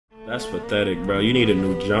That's pathetic, bro. You need a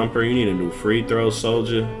new jumper. You need a new free throw,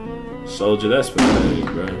 soldier. Soldier, that's pathetic,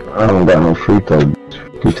 bro. I don't got no free throw. I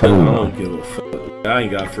don't give a fuck. I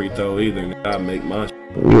ain't got free throw either. I make my shit.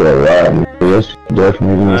 You a lie. That's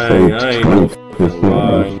definitely I ain't no fucking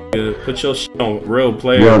lie, nigga. Put your shit on real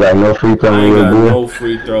player. You don't got no free throw. I ain't got no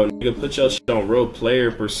free throw, nigga. Put your shit on real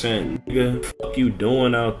player percent, nigga. Fuck you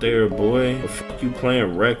doing out there, boy? The fuck you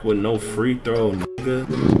playing rec with no free throw, nigga?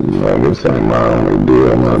 This ain't my only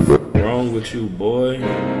deal, my boy. What's wrong with you, boy?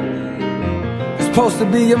 It's supposed to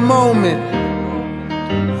be your moment.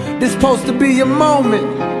 This supposed to be your moment.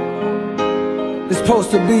 It's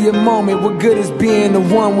supposed to be your moment. What good is being the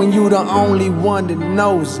one when you the only one that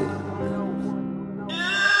knows it?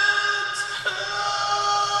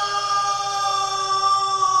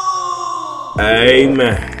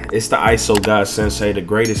 Amen. It's the ISO God Sensei, the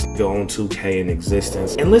greatest nigga on 2K in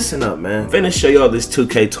existence. And listen up, man. Finna show y'all this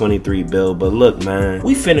 2K23 build, but look, man,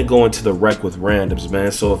 we finna go into the rec with randoms,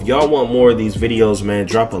 man. So if y'all want more of these videos, man,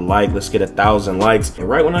 drop a like. Let's get 1,000 likes. And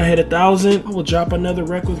right when I hit 1,000, I will drop another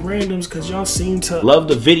rec with randoms because y'all seem to love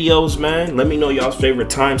the videos, man. Let me know y'all's favorite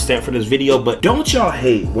timestamp for this video, but don't y'all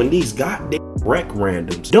hate when these goddamn rec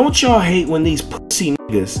randoms, don't y'all hate when these pussy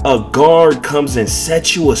niggas, a guard comes and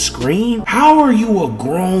sets you a screen? How are you a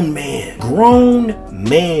grown man,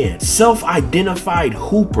 self-identified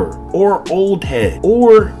hooper or old head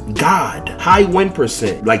or god, high win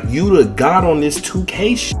percent, like you the god on this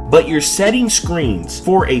 2K shit, but you're setting screens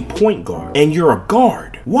for a point guard and you're a guard?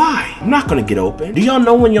 Why? I'm not gonna get open. Do y'all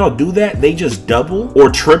know when y'all do that, they just double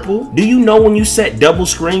or triple? Do you know when you set double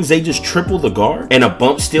screens, they just triple the guard and a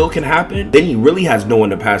bump still can happen? Then he really has no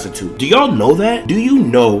one to pass it to. Do y'all know that? Do you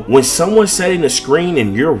know when someone's setting a screen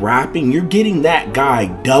and you're rapping, you're getting that guy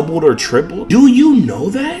doubled or tripled? Do you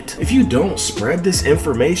know that? If you don't, spread this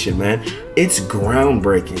information, man. It's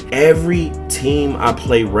groundbreaking. Every team I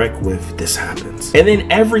play rec with, this happens. And then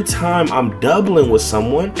every time I'm doubling with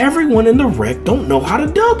someone, everyone in the rec don't know how to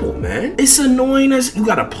double, man. It's annoying as you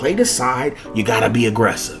gotta play the side, you gotta be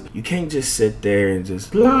aggressive. You can't just sit there and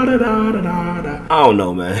just blah da da da da da. I don't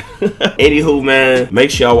know, man. Anywho, man,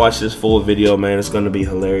 make sure y'all watch this full video, man. It's gonna be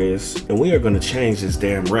hilarious. And we are gonna change this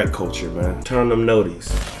damn rec culture, man. Turn them noties.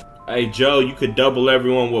 Hey Joe, you could double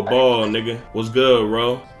everyone with ball, nigga. What's good,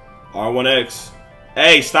 bro? R1X.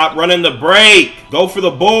 Hey, stop running the break. Go for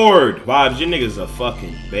the board. Vibes, your nigga's a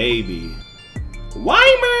fucking baby.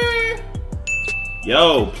 Weimer.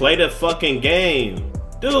 Yo, play the fucking game.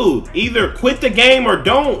 Dude, either quit the game or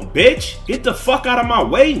don't, bitch. Get the fuck out of my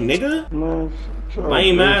way, nigga.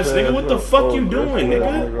 Lame ass nigga, what the fuck you doing,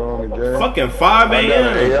 nigga? Fucking 5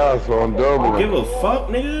 a.m. Give a fuck,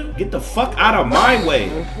 nigga. Get the fuck out of my way.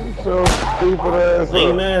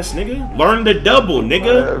 Lame ass nigga. Learn to double,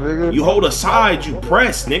 nigga. You hold a side, you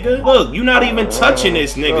press, nigga. Look, you not even touching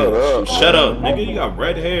this nigga. Shut up, nigga. You got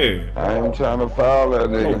red hair. I ain't trying to foul that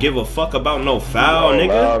nigga. Don't give a fuck about no foul,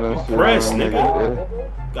 nigga. Press, nigga.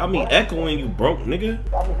 Got me echoing, you broke, nigga.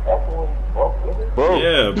 Bro.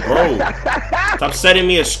 Yeah, bro. Stop setting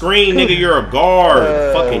me a screen, nigga. You're a guard.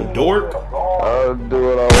 Fucking dork. I'll do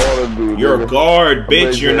what I want to do. You're a guard,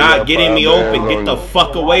 bitch. You're not getting me open. Get the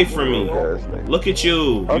fuck away from me. Look at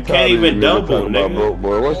you. You can't even double, nigga.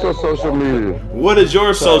 What's your social media? What is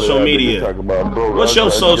your social media? What's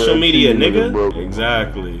your social media, nigga?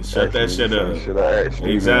 Exactly. Shut that shit up.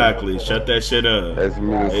 Exactly. Shut that shit up.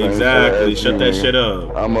 Exactly. Shut that shit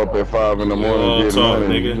up. I'm up at 5 in the morning getting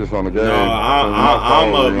money. You just on the game. No,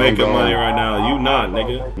 I'm up making money right now. You not,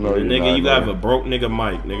 nigga. No, nigga, you got a broke nigga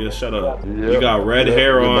mic, nigga. Shut up. You got red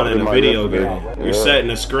hair on in a video game. You're setting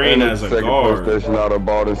the screen as a guard. PlayStation out of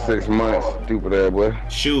bought in 6 months. Stupid ass boy.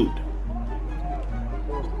 Shoot.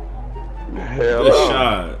 Hell Good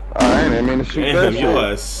shot. I ain't mean to shoot that shit. You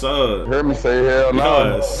a sub. Heard me say hell no.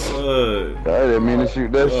 You a sub. I didn't mean to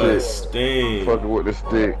shoot that shit. Sting. Fucking with the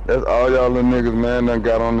stick. That's all y'all little niggas, man, done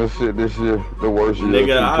got on this shit this year. The worst year.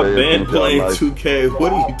 Nigga, I've been playing 2K.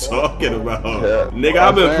 What are you talking about? Yeah. Nigga,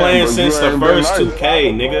 I've been playing since the first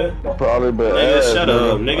 2K, nigga. Probably been nigga, shut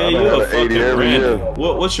up. Nigga, you a fucking random.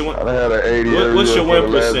 What's your win? I had an 80 What's your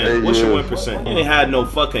win percent? What's your win percent? You ain't had no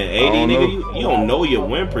fucking 80, nigga. You don't know your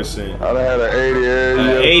win percent. I had an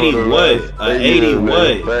 80 80 what? 80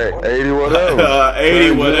 what? 80 whatever.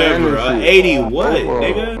 80 whatever. 80 what,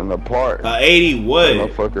 nigga? In the park. 80 what?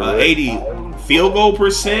 80 field goal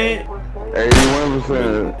percent?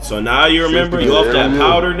 81%. So now you remember you off that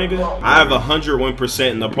powder, nigga? I have 101%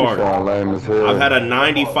 in the park. I've had a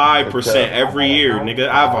 95% every year, nigga.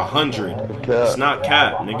 I have 100. It's not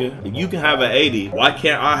cap, nigga. You can have an 80. Why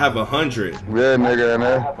can't I have 100? Yeah, nigga, and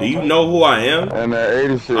that. Do you know who I am? And that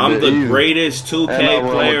 80 shit. I'm the greatest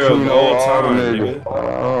 2K player of all time, nigga.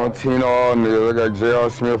 on Tino, all niggas. I got J.R.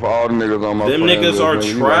 Smith, all the niggas on my Them friends niggas are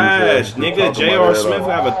list, trash, nigga. J.R. Smith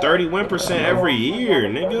have a 30% every year,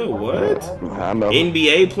 nigga. What? I know.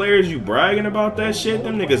 NBA players, you bragging about that shit?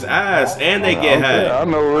 Them niggas ass, and they get hacked. I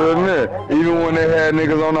know real niggas. Even when they had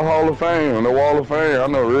niggas on the Hall of Fame, on the Wall of Fame, I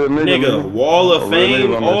know real niggas. Nigga, Wall of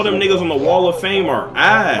Fame, all them niggas on the Wall of Fame are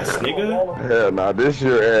ass, nigga. Hell nah, this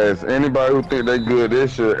year ass. Anybody who think they good,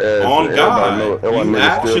 this year ass. On God, you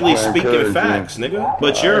actually speaking facts, nigga.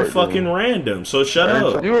 But you're fucking random, so shut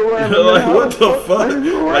up. You a random? Like, what the fuck?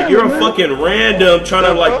 Like, you're a fucking random trying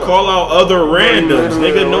to, like, call out other randoms.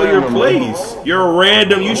 Nigga, know your place. You're a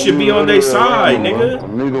random. You should be on their side, nigga.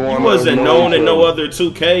 You wasn't known in no other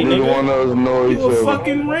 2K, nigga. Neither one of us know each other. You a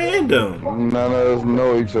fucking random. None of us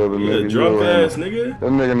know each other, nigga. You a drunk ass, nigga.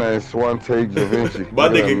 That nigga named Swante Da Vinci. My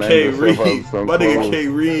nigga can't read. My nigga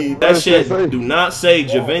can't read. That shit do not say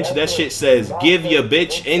Da Vinci. That shit says, give your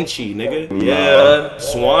bitch inchy, nigga. Yeah,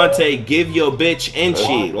 Swante, give your bitch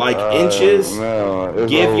inchy. Like inches?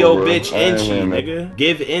 Give your bitch inchy, nigga.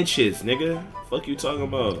 Give inches, nigga. Fuck you talking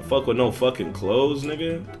about? Fuck with no fucking clothes,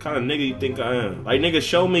 nigga? What kind of nigga you think I am? Like, nigga,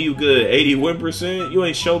 show me you good. 81%? You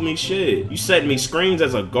ain't show me shit. You set me screens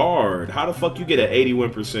as a guard. How the fuck you get an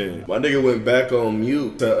 81%? My nigga went back on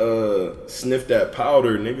mute to sniff that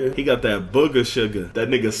powder, nigga. He got that booger sugar. That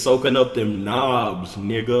nigga soaking up them knobs,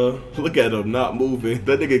 nigga. Look at him not moving.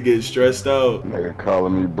 That nigga getting stressed out. Nigga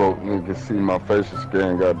calling me broke. Nigga see my facial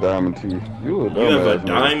skin got diamond teeth. You have a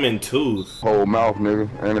diamond tooth. Whole mouth, nigga.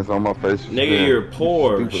 And it's on my facial skin. Nigga, you're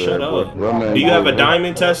poor. Shut up. Do you have a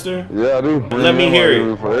diamond tester? Yeah, I do. Let me hear it.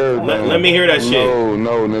 Let me hear that shit.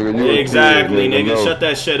 No, nigga. You exactly, nigga. Shut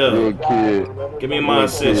that shit up. You a kid. Give me my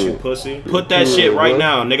assist, you pussy. Put that shit right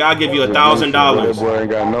now, nigga. I'll give you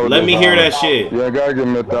 $1,000. Let me hear that shit. You ain't gotta give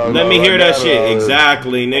me $1,000. Let me hear that shit.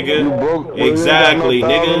 Exactly, nigga. Exactly,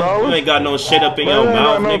 nigga. You ain't got no shit up in your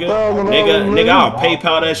mouth, nigga. Nigga, I'll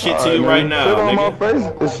PayPal that shit to you right now,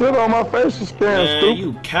 nigga. The shit on my face is stupid.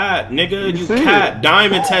 You cat, nigga. You cat.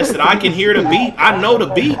 Diamond tested. I can hear the beat. I know the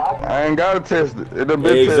beat. I ain't gotta test it.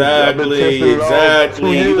 Exactly.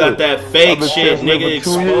 You got that fake shit, nigga.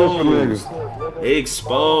 Exposed.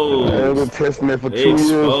 Exposed. I've been testing it for 2 years.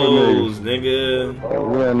 Exposed, nigga.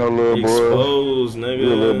 We ain't no little boy. Exposed, nigga.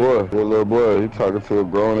 You're a little boy. You're a little boy. You talking to a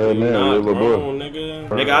grown ass man. You're a little boy. Nigga.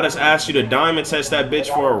 Nigga, I just asked you to diamond test that bitch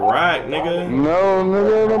for a rack, nigga. No,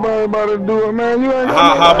 nigga. Nobody about to do it, man. You ain't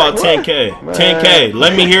how about 10K? Man. 10K.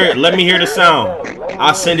 Let me hear it. Let me hear the sound.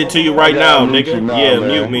 I'll send it to you right now, nigga. Yeah,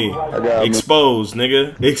 mute me. Exposed,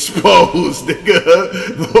 nigga. Exposed,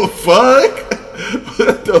 nigga. The fuck?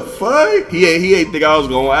 What the fuck? He ain't think I was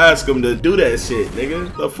gonna ask him to do that shit,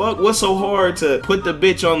 nigga. The fuck? What's so hard to put the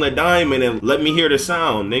bitch on the diamond and let me hear the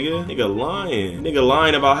sound, nigga? Nigga lying. Nigga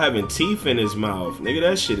lying about having teeth in his mouth. Nigga,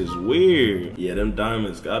 that shit is weird. Yeah, them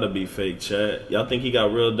diamonds gotta be fake, chat. Y'all think he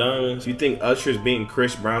got real diamonds? You think Usher's beating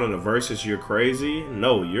Chris Brown in the verses? You're crazy?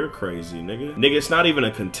 No, you're crazy, nigga. Nigga, it's not even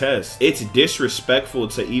a contest. It's disrespectful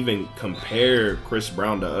to even compare Chris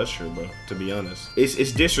Brown to Usher, bro, to be honest.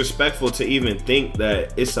 It's disrespectful to even think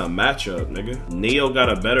that it's a matchup, nigga. Neo got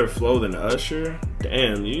a better flow than Usher?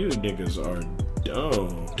 Damn, you niggas are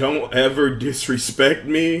dumb. Don't ever disrespect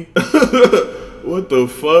me. What the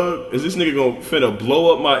fuck? Is this nigga gonna finna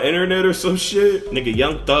blow up my internet or some shit? Nigga,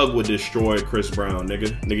 Young Thug would destroy Chris Brown,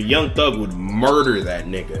 nigga. Nigga, Young Thug would murder that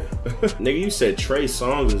nigga. Nigga, you said Trey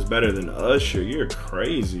Songz is better than Usher. You're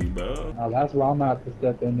crazy, bro. Oh, that's why I'm not to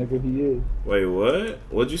step in, nigga. He is. Wait, what?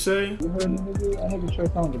 What'd you say? You heard me, nigga? I nigga Trey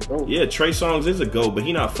Songz is a GOAT. Yeah, Trey Songz is a GOAT, but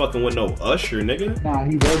he not fucking with no Usher, nigga. Nah,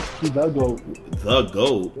 he the GOAT. The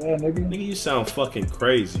GOAT? Yeah, nigga. Nigga, you sound fucking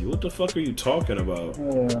crazy. What the fuck are you talking about?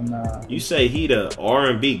 Hell nah. You say he the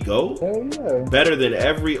R&B GOAT? Hell yeah. Better than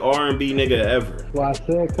every R&B nigga ever. Well, I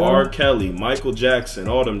said, R. Kelly, Michael Jackson,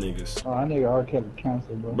 all them niggas. Oh, I nigga R. Kelly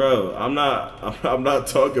canceled, bro. Bro, I'm not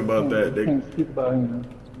talking about that, nigga. Can't speak about him.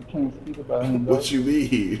 Can't speak about him, bro. What you mean?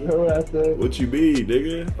 You know what I said? What you mean,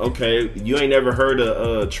 nigga? Okay, you ain't never heard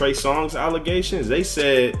of Trey Songz allegations? They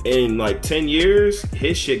said in like 10 years,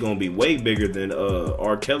 his shit gonna be way bigger than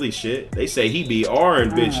R. Kelly shit. They say he be R-ing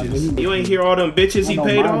bitches. You ain't hear all them bitches he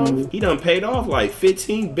paid off? He done paid off like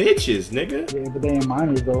 15 bitches, nigga. Yeah, but they ain't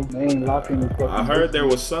minors though. They ain't locked in his fucking I heard there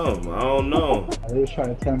was some. I don't know. They just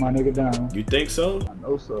trying to tear my nigga down. You think so? I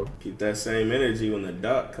know so. Keep that same energy when the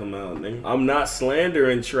doc come out, nigga. I'm not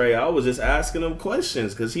slandering Trey. I was just asking him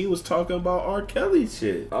questions because he was talking about R. Kelly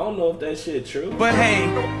shit. I don't know if that shit true. But hey,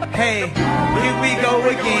 here we go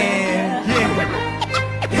again.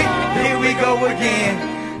 Yeah. Here we go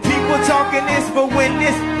again. People talking this, but when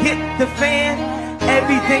this hit the fan,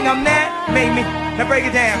 everything I'm that made me. Now break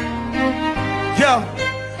it down. Yo,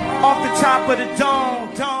 off the top of the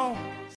dome.